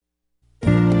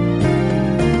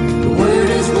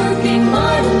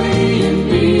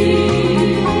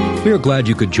glad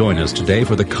you could join us today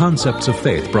for the Concepts of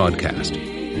Faith broadcast.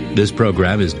 This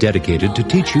program is dedicated to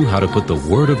teach you how to put the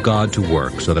Word of God to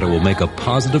work so that it will make a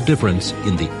positive difference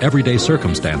in the everyday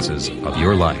circumstances of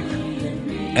your life.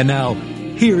 And now,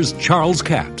 here's Charles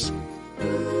Capps.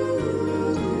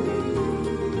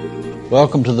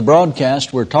 Welcome to the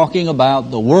broadcast. We're talking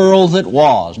about the world that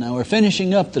was. Now, we're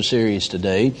finishing up the series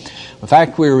today. In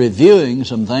fact, we're reviewing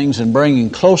some things and bringing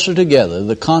closer together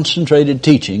the concentrated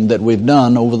teaching that we've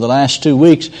done over the last 2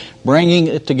 weeks, bringing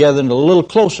it together in a little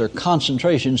closer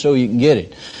concentration so you can get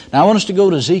it. Now, I want us to go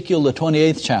to Ezekiel, the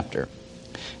 28th chapter.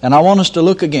 And I want us to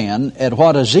look again at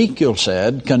what Ezekiel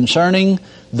said concerning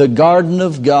the garden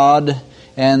of God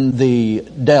and the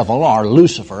devil, or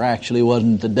Lucifer actually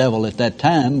wasn't the devil at that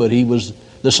time, but he was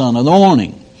the son of the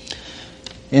morning.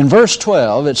 In verse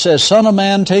 12 it says, Son of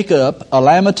man, take up a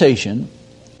lamentation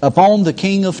upon the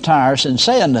king of Tyre, and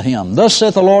say unto him, Thus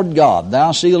saith the Lord God,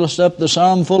 Thou sealest up the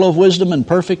sum full of wisdom and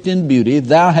perfect in beauty.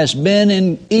 Thou hast been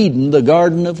in Eden, the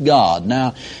garden of God.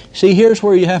 Now, see, here's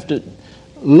where you have to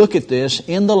look at this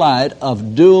in the light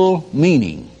of dual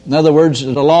meaning. In other words,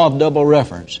 the law of double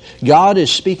reference. God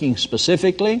is speaking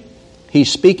specifically.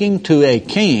 He's speaking to a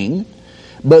king,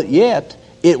 but yet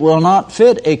it will not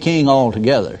fit a king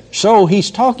altogether. So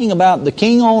he's talking about the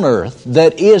king on earth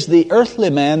that is the earthly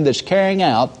man that's carrying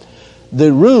out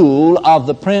the rule of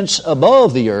the prince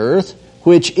above the earth,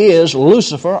 which is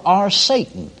Lucifer or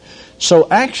Satan. So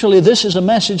actually this is a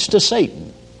message to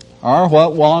Satan, or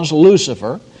what was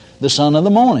Lucifer, the son of the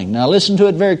morning. Now listen to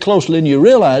it very closely and you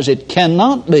realize it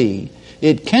cannot be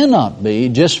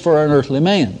just for an earthly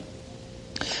man.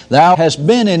 Thou hast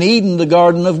been in Eden, the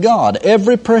garden of God.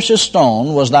 Every precious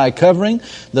stone was thy covering,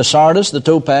 the sardius, the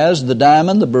topaz, the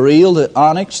diamond, the beryl, the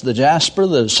onyx, the jasper,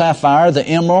 the sapphire, the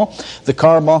emerald, the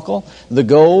carbuncle, the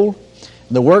gold.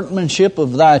 The workmanship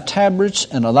of thy tabrets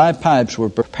and of thy pipes were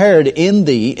prepared in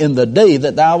thee in the day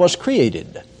that thou wast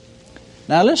created.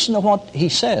 Now listen to what he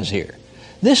says here.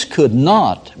 This could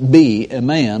not be a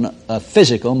man, a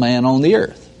physical man on the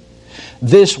earth.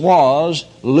 This was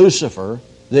Lucifer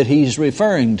that he's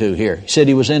referring to here. He said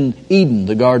he was in Eden,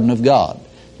 the garden of God.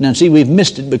 Now see, we've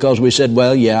missed it because we said,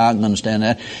 well, yeah, I can understand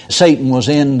that. Satan was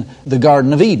in the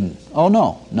Garden of Eden. Oh,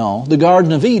 no. The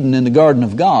Garden of Eden and the Garden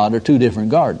of God are two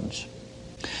different gardens.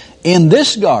 In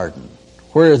this garden,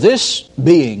 where this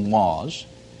being was,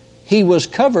 he was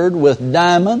covered with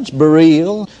diamonds,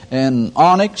 beryl, and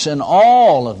onyx, and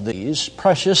all of these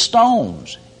precious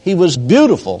stones. He was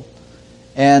beautiful.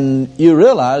 And you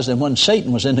realize that when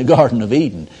Satan was in the Garden of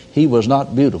Eden, he was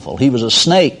not beautiful. He was a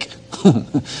snake.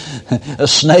 A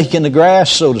snake in the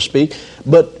grass, so to speak.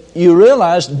 But you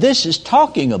realize this is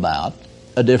talking about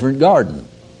a different garden.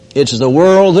 It's the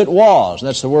world that was.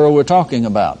 That's the world we're talking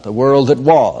about. The world that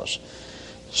was.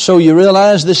 So you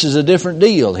realize this is a different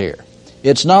deal here.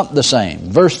 It's not the same.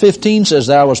 Verse 15 says,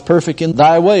 Thou wast perfect in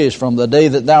thy ways from the day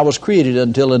that thou wast created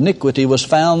until iniquity was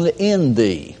found in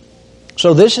thee.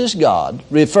 So this is God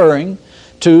referring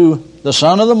to the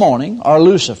son of the morning, or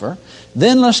Lucifer.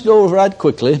 Then let's go right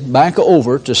quickly back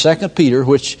over to 2 Peter,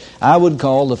 which I would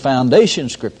call the foundation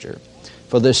scripture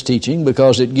for this teaching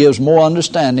because it gives more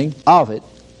understanding of it.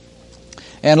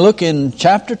 And look in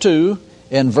chapter 2.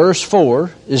 In verse 4,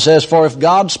 it says, For if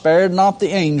God spared not the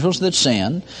angels that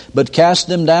sinned, but cast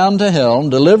them down to hell,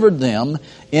 and delivered them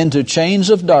into chains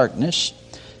of darkness,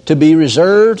 to be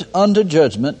reserved unto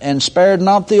judgment, and spared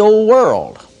not the old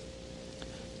world.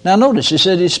 Now notice, he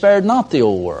said he spared not the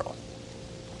old world.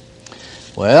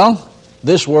 Well,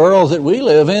 this world that we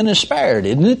live in is spared,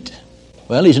 isn't it?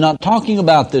 Well, he's not talking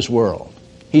about this world.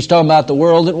 He's talking about the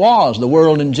world that was, the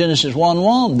world in Genesis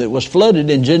 1:1 that was flooded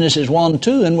in Genesis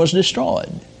 1:2 and was destroyed.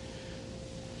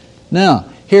 Now,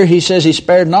 here he says he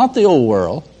spared not the old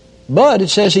world, but it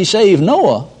says he saved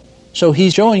Noah. So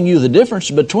he's showing you the difference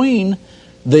between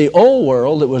the old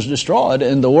world that was destroyed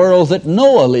and the world that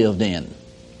Noah lived in.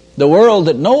 The world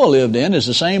that Noah lived in is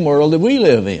the same world that we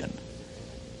live in.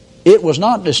 It was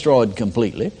not destroyed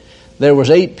completely. There was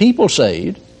 8 people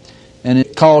saved. And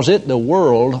it calls it the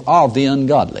world of the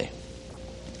ungodly.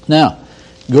 Now,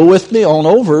 go with me on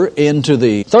over into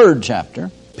the 3rd chapter.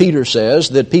 Peter says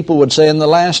that people would say in the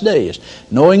last days,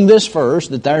 knowing this first,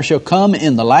 that there shall come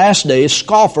in the last days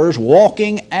scoffers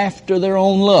walking after their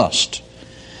own lust,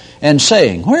 and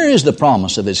saying, Where is the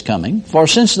promise of his coming? For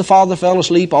since the Father fell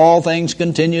asleep, all things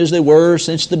continue as they were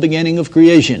since the beginning of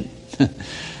creation.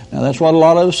 Now that's what a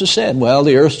lot of us have said. Well,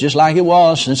 the earth's just like it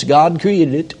was since God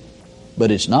created it. But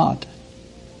it's not.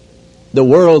 The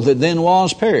world that then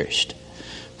was perished.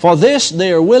 For this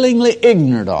they are willingly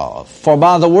ignorant of. For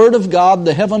by the word of God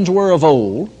the heavens were of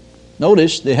old.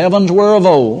 Notice, the heavens were of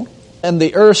old. and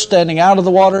the earth standing out of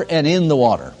the water and in the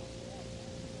water.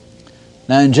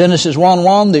 Now in Genesis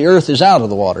 1:1, the earth is out of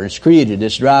the water. It's created.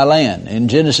 It's dry land. In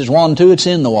Genesis 1:2, it's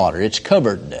in the water. It's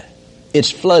covered.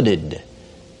 It's flooded.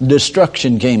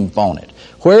 Destruction came upon it.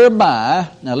 Whereby,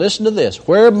 now listen to this,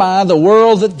 whereby the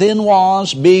world that then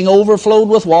was, being overflowed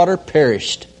with water,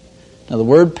 perished. Now the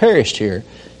word perished here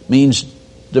means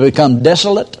to become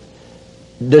desolate,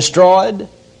 destroyed.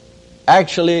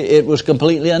 Actually, it was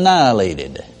completely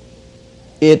annihilated.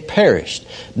 It perished.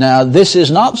 Now, this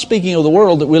is not speaking of the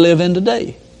world that we live in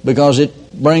today, because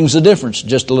it brings the difference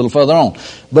just a little further on.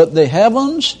 But the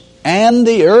heavens and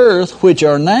the earth, which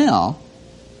are now,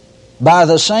 by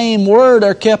the same word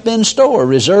are kept in store,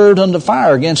 reserved unto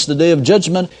fire against the day of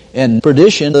judgment and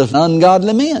perdition of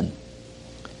ungodly men.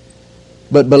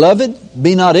 But, beloved,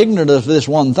 be not ignorant of this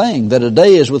one thing, that a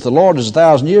day is with the Lord as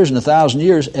 1,000 years, and 1,000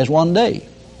 years as one day.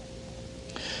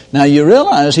 Now you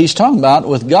realize he's talking about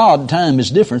with God, time is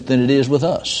different than it is with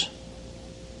us.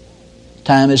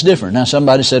 Time is different. Now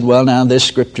somebody said, well, now this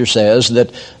scripture says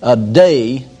that a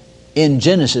day in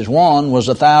Genesis 1 was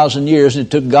 1,000 years. It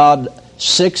took God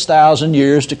 6,000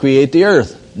 years to create the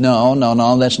earth. No,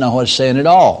 that's not what it's saying at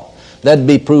all. That'd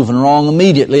be proven wrong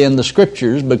immediately in the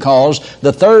scriptures, because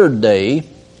the third day,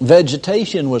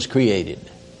 vegetation was created.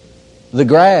 The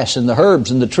grass and the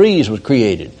herbs and the trees was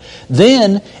created.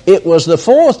 Then it was the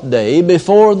fourth day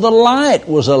before the light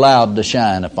was allowed to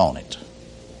shine upon it.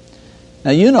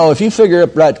 Now you know, if you figure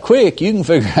up right quick, you can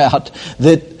figure out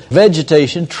that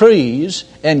vegetation, trees,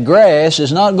 and grass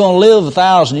is not going to live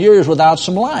 1,000 years without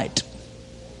some light.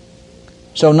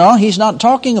 So no, he's not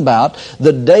talking about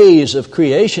the days of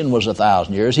creation was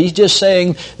 1,000 years. He's just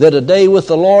saying that a day with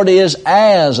the Lord is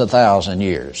as 1,000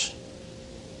 years.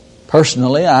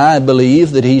 Personally, I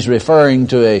believe that he's referring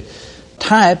to a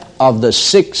type of the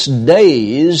 6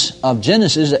 days of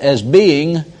Genesis as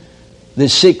being the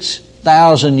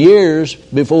 6,000 years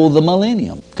before the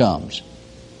millennium comes.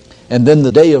 And then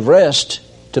the day of rest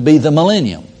to be the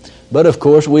millennium. But of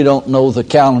course, we don't know the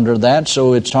calendar of that,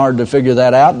 so it's hard to figure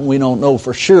that out, and we don't know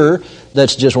for sure.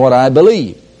 That's just what I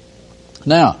believe.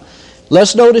 Now,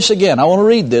 let's notice again. I want to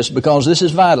read this because this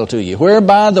is vital to you.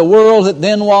 Whereby the world that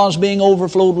then was, being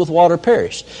overflowed with water,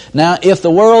 perished. Now, if the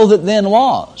world that then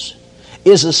was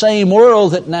is the same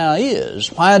world that now is,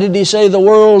 why did he say the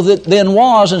world that then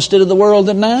was instead of the world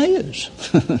that now is?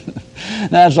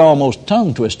 Now, it's almost a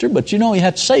tongue twister, but you know you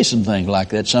have to say some things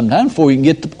like that sometimes before you can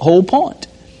get the whole point.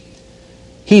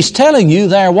 He's telling you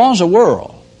there was a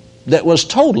world that was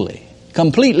totally,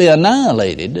 completely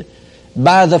annihilated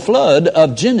by the flood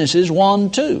of Genesis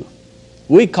 1:2.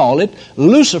 We call it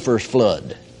Lucifer's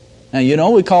flood. Now, you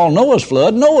know, we call Noah's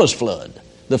flood,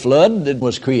 the flood that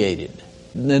was created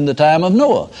in the time of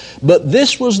Noah. But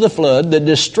this was the flood that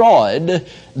destroyed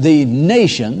the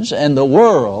nations and the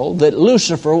world that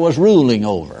Lucifer was ruling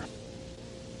over.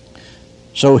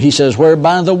 So he says,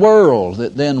 whereby the world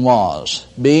that then was,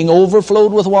 being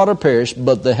overflowed with water, perished,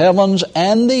 but the heavens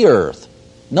and the earth.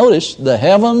 Notice, the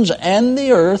heavens and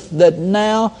the earth that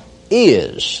now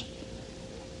is.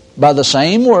 By the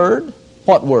same word.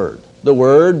 What word? The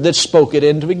word that spoke it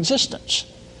into existence.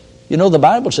 You know, the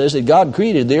Bible says that God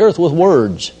created the earth with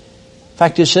words. In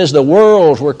fact, it says the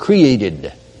worlds were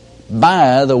created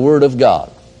by the Word of God.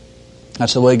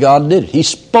 That's the way God did it. He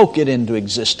spoke it into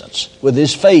existence with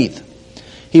His faith.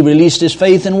 He released His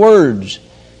faith in words.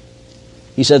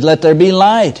 He said, let there be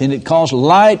light, and it caused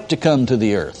light to come to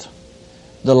the earth.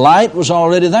 The light was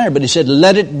already there, but He said,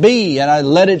 let it be, and I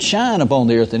let it shine upon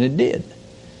the earth, and it did.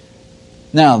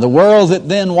 Now, the world that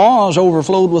then was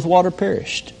overflowed with water,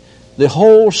 perished. The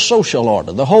whole social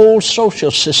order, the whole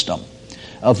social system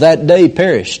of that day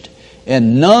perished,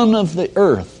 and none of the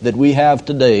earth that we have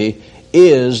today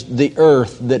is the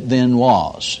earth that then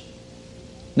was.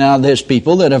 Now, there's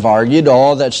people that have argued,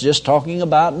 oh, that's just talking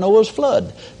about Noah's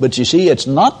flood. But you see, it's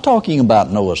not talking about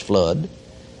Noah's flood.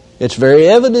 It's very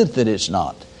evident that it's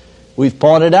not. We've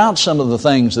pointed out some of the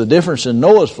things, the difference in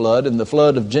Noah's flood and the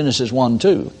flood of Genesis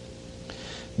 1:2.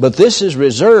 But this is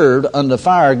reserved unto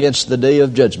fire against the day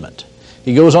of judgment.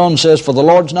 He goes on and says, for the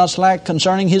Lord's not slack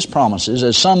concerning His promises,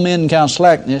 as some men count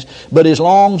slackness, but is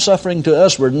long-suffering to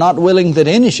usward, not willing that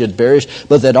any should perish,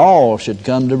 but that all should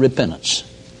come to repentance.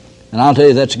 And I'll tell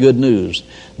you, that's good news.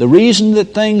 The reason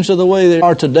that things are the way they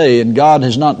are today and God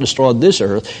has not destroyed this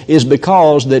earth is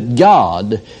because that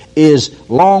God is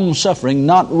long-suffering,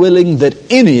 not willing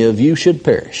that any of you should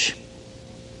perish.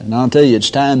 And I'll tell you,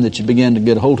 it's time that you begin to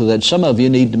get a hold of that. Some of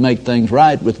you need to make things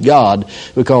right with God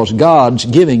because God's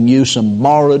giving you some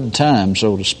borrowed time,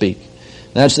 so to speak.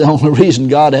 That's the only reason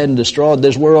God hadn't destroyed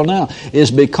this world now,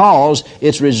 is because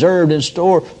it's reserved in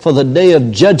store for the day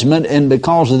of judgment and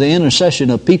because of the intercession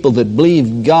of people that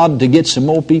believe God to get some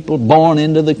more people born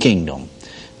into the kingdom.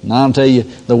 Now I'll tell you,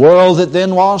 the world that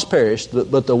then was perished,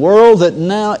 but the world that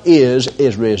now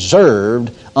is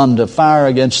reserved unto fire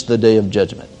against the day of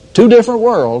judgment. Two different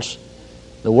worlds.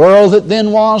 The world that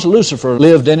then was, Lucifer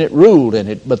lived in it, ruled in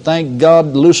it, but thank God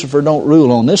Lucifer don't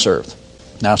rule on this earth.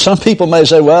 Now some people may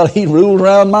say, well, he ruled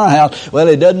around my house. Well,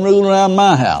 he doesn't rule around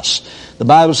my house. The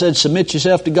Bible said, submit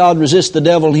yourself to God, resist the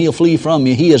devil, and he'll flee from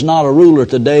you. He is not a ruler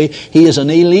today. He is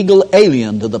an illegal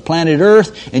alien to the planet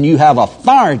Earth, and you have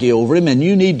authority over him, and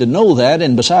you need to know that,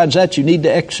 and besides that, you need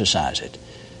to exercise it.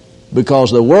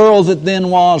 Because the world that then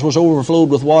was overflowed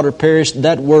with water, perished.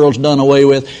 That world's done away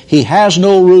with. He has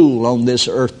no rule on this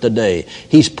earth today.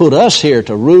 He's put us here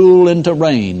to rule and to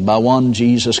reign by one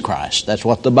Jesus Christ. That's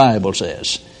what the Bible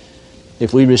says.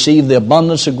 If we receive the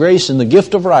abundance of grace and the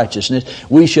gift of righteousness,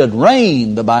 we should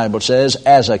reign, the Bible says,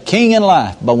 as a king in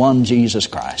life by one Jesus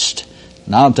Christ.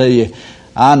 And I'll tell you,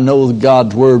 I know that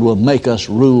God's Word will make us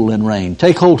rule and reign.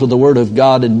 Take hold of the Word of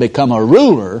God and become a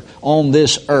ruler on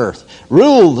this earth.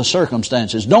 Rule the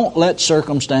circumstances. Don't let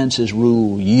circumstances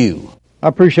rule you. I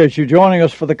appreciate you joining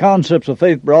us for the Concepts of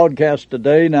Faith broadcast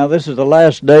today. Now, this is the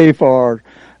last day for our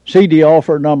CD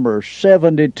offer number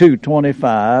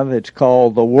 7225. It's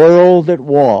called The World That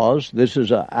Was. This is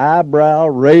an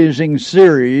eyebrow-raising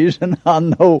series, and I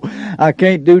know I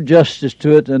can't do justice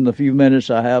to it in the few minutes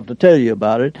I have to tell you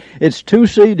about it. It's 2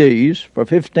 CDs for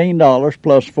 $15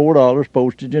 plus $4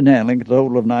 postage and handling, a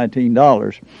total of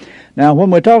 $19. Now, when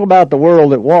we talk about the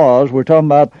world that was, we're talking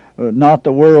about not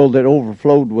the world that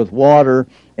overflowed with water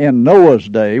in Noah's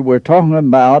day. We're talking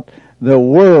about the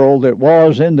world that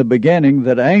was in the beginning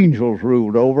that angels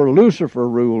ruled over, Lucifer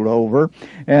ruled over,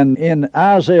 and in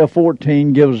Isaiah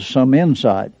 14 gives us some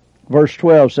insight. Verse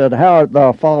 12 said, How art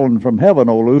thou fallen from heaven,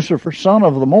 O Lucifer, son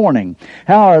of the morning?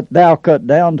 How art thou cut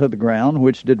down to the ground,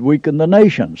 which did weaken the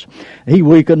nations? He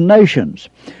weakened nations.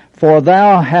 For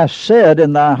thou hast said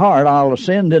in thy heart, I will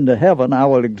ascend into heaven, I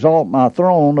will exalt my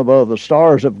throne above the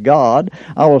stars of God,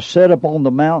 I will set upon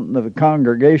the mountain of the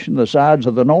congregation, the sides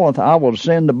of the north, I will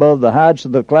ascend above the heights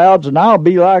of the clouds, and I will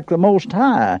be like the Most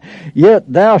High.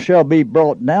 Yet thou shalt be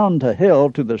brought down to hell,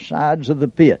 to the sides of the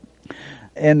pit.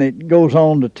 And it goes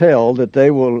on to tell that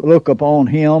they will look upon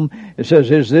him. It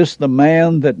says, is this the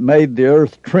man that made the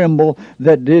earth tremble,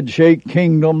 that did shake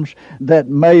kingdoms, that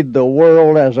made the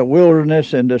world as a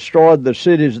wilderness and destroyed the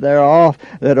cities thereof,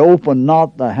 that opened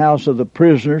not the house of the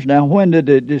prisoners? Now, when did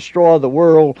it destroy the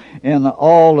world and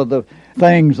all of the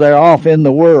things thereof in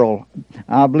the world?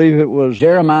 I believe it was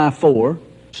Jeremiah 4.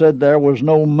 Said there was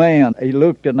no man. He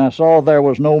looked and I saw there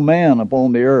was no man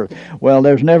upon the earth. Well,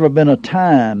 there's never been a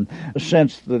time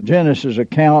since the Genesis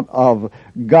account of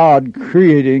God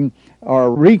creating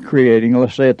or recreating,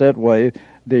 let's say it that way,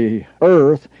 the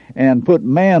earth and put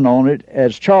man on it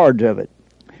as charge of it.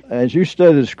 As you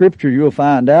study the Scripture, you'll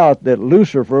find out that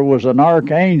Lucifer was an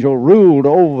archangel, ruled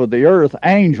over the earth.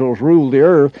 Angels ruled the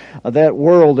earth, that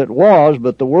world that was,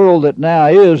 but the world that now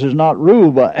is not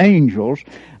ruled by angels.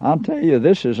 I'll tell you,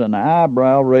 this is an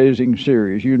eyebrow-raising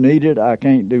series. You need it. I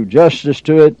can't do justice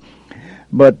to it,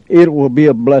 but it will be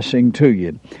a blessing to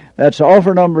you. That's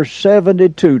offer number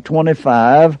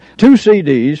 7225, 2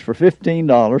 CDs for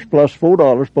 $15 plus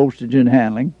 $4 postage and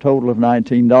handling, total of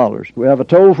 $19. We have a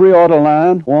toll-free order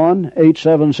line,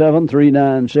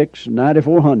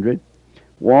 1-877-396-9400,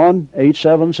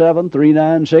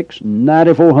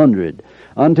 1-877-396-9400.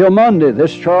 Until Monday,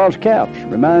 this is Charles Capps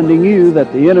reminding you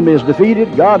that the enemy is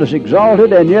defeated, God is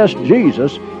exalted, and yes,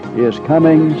 Jesus is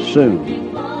coming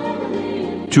soon.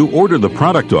 To order the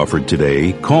product offered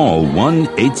today, call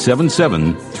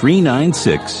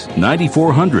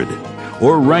 1-877-396-9400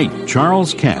 or write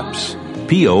Charles Capps,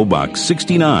 P.O. Box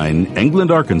 69,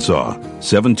 England, Arkansas,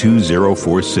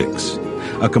 72046.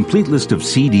 A complete list of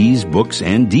CDs, books,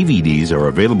 and DVDs are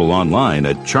available online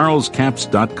at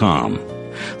charlescapps.com.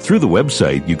 Through the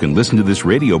website, you can listen to this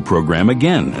radio program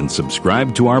again and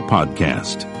subscribe to our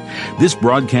podcast. This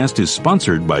broadcast is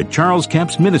sponsored by Charles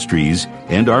Capps Ministries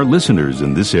and our listeners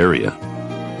in this area.